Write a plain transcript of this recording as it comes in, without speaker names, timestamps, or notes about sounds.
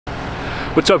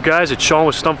What's up guys, it's Sean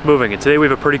with Stumpf Moving, and today we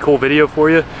have a pretty cool video for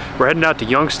you. We're heading out to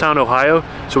Youngstown, Ohio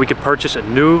so we can purchase a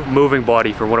new moving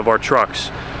body for one of our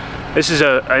trucks. This is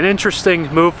an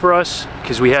interesting move for us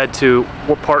because we had to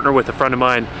partner with a friend of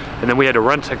mine and then we had to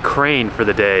rent a crane for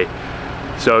the day.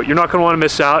 So you're not going to want to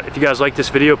miss out. If you guys like this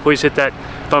video, please hit that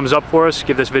thumbs up for us,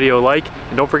 give this video a like,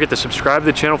 and don't forget to subscribe to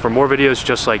the channel for more videos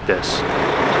just like this.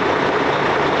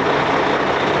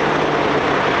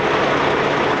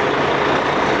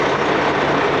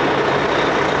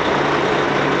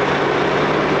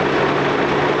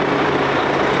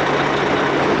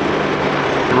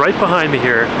 Right behind me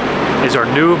here is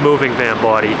our new moving van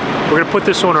body. We're going to put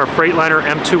this on our Freightliner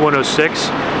M2 106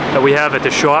 that we have at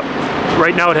the shop.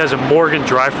 Right now it has a Morgan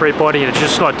dry freight body and it's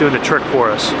just not doing the trick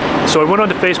for us. So I went on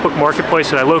to Facebook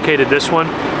Marketplace and I located this one.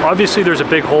 Obviously there's a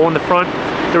big hole in the front.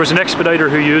 There was an expediter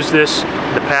who used this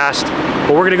in the past,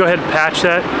 but we're going to go ahead and patch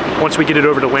that once we get it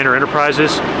over to RAR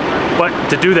Enterprises. But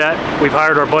to do that, we've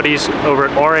hired our buddies over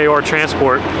at RAR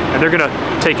Transport, and they're going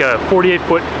to take a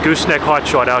 48-foot gooseneck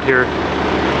hotshot out here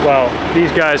while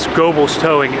these guys, Goebel's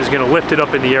Towing, is going to lift it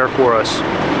up in the air for us.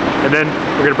 And then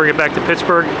we're going to bring it back to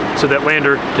Pittsburgh so that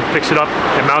Lander can fix it up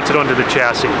and mount it onto the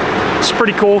chassis. It's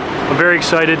pretty cool. I'm very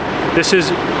excited. This is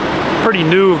a pretty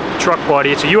new truck body.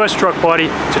 It's a US truck body.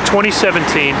 It's a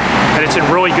 2017 and it's in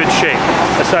really good shape,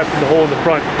 aside from the hole in the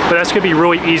front. But that's going to be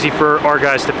really easy for our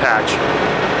guys to patch.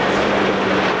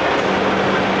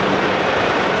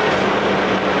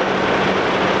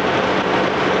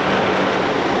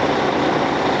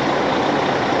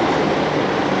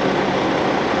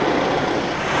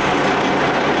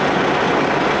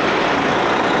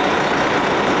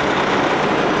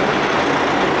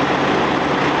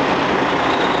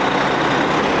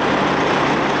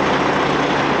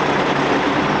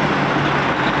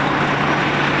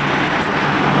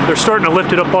 They're starting to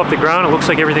lift it up off the ground. It looks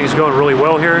like everything's going really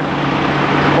well here.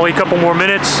 Only a couple more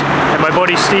minutes, and my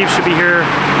buddy Steve should be here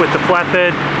with the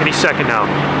flatbed any second now.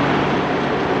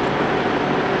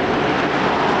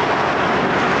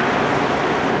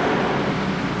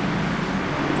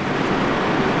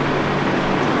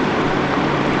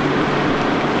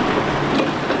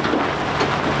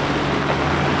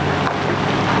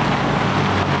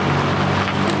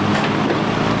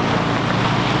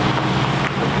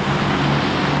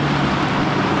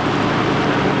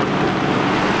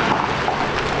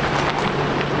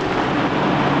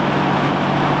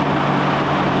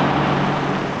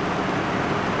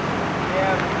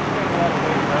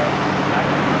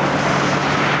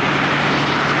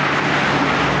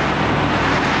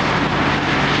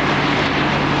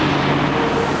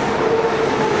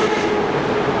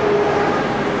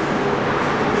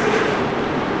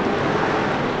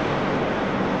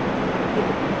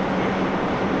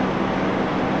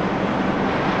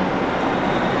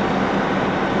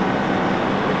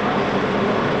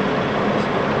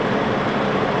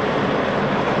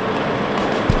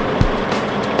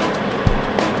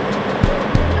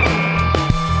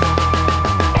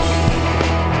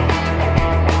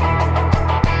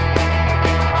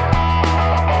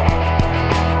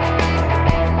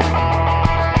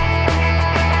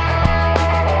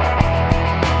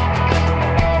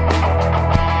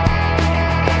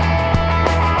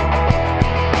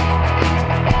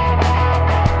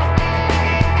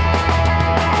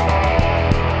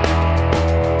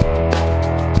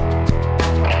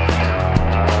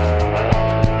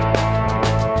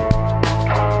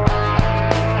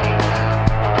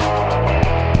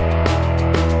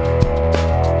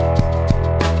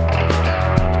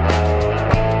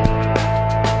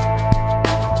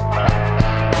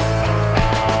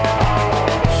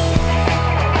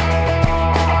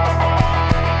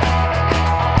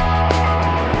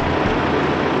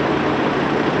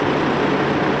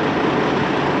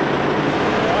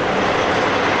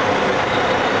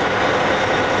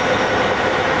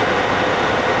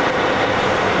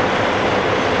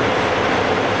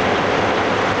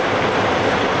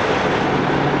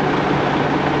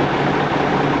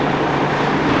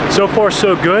 So far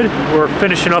so good. We're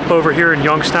finishing up over here in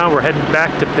Youngstown. We're heading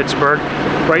back to Pittsburgh.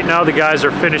 Right now the guys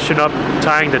are finishing up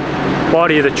tying the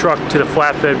body of the truck to the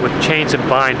flatbed with chains and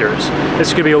binders. This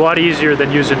is going to be a lot easier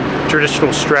than using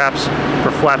traditional straps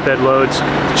for flatbed loads.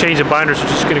 The chains and binders are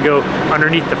just going to go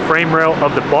underneath the frame rail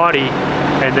of the body,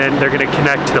 and then they're going to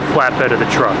connect to the flatbed of the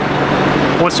truck.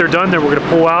 Once they're done, then we're going to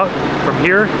pull out from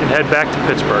here and head back to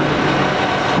Pittsburgh.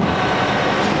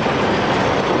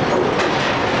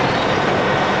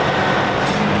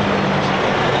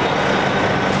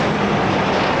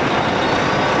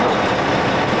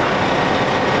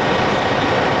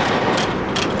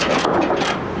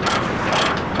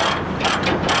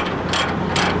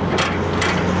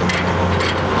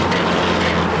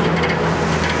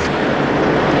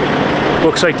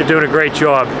 looks like they're doing a great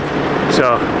job.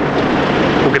 So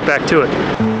we'll get back to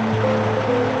it.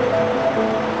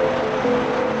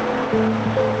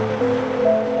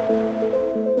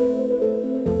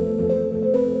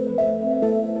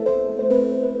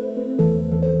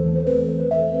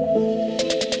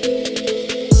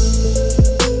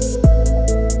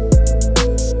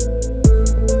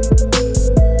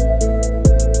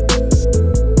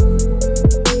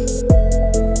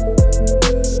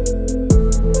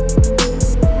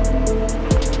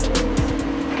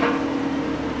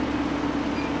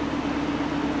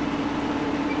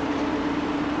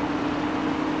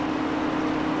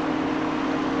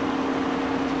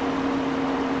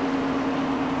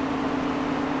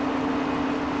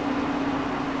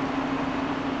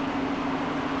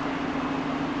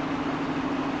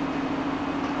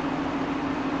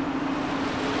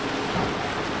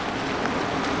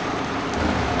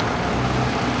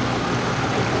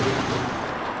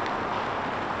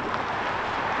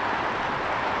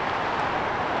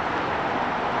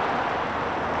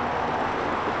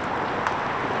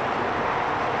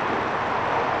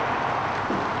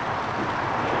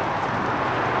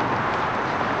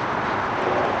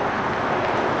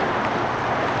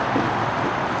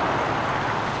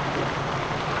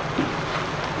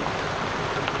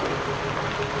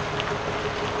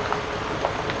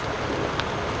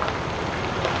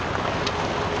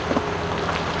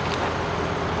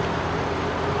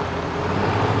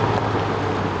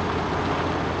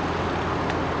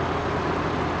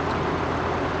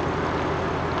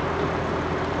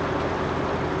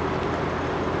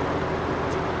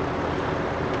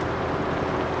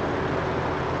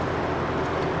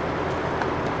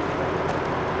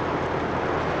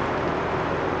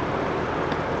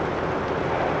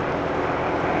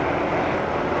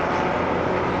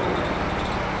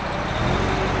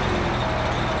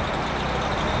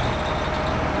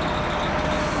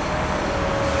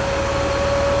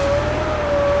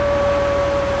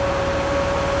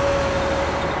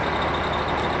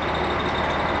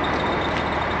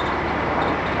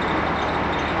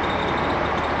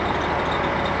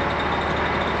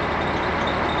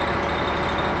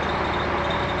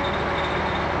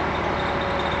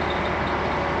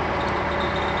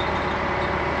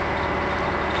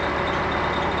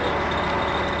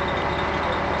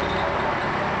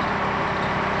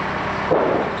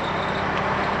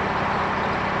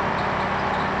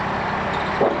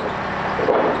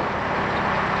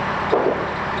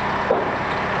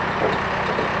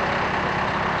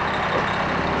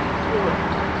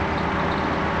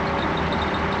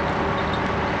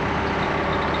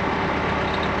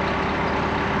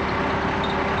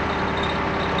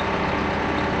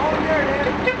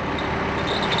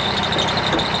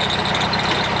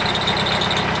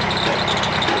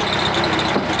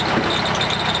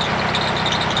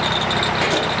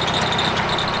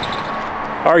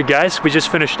 Alright guys, we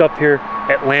just finished up here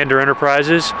at Lander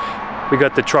Enterprises. We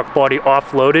got the truck body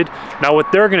offloaded. Now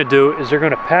what they're going to do is they're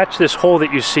going to patch this hole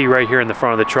that you see right here in the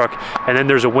front of the truck, and then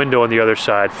there's a window on the other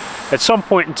side. At some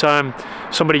point in time,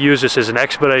 somebody used this as an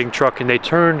expediting truck and they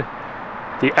turned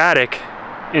the attic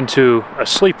into a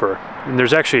sleeper. And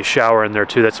there's actually a shower in there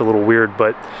too. That's a little weird,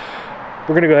 but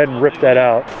we're going to go ahead and rip that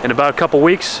out. In about a couple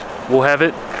weeks, we'll have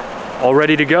it all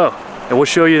ready to go. And we'll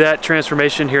show you that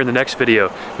transformation here in the next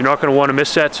video. You're not going to want to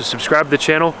miss that, so subscribe to the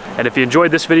channel. And if you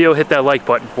enjoyed this video, hit that like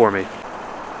button for me.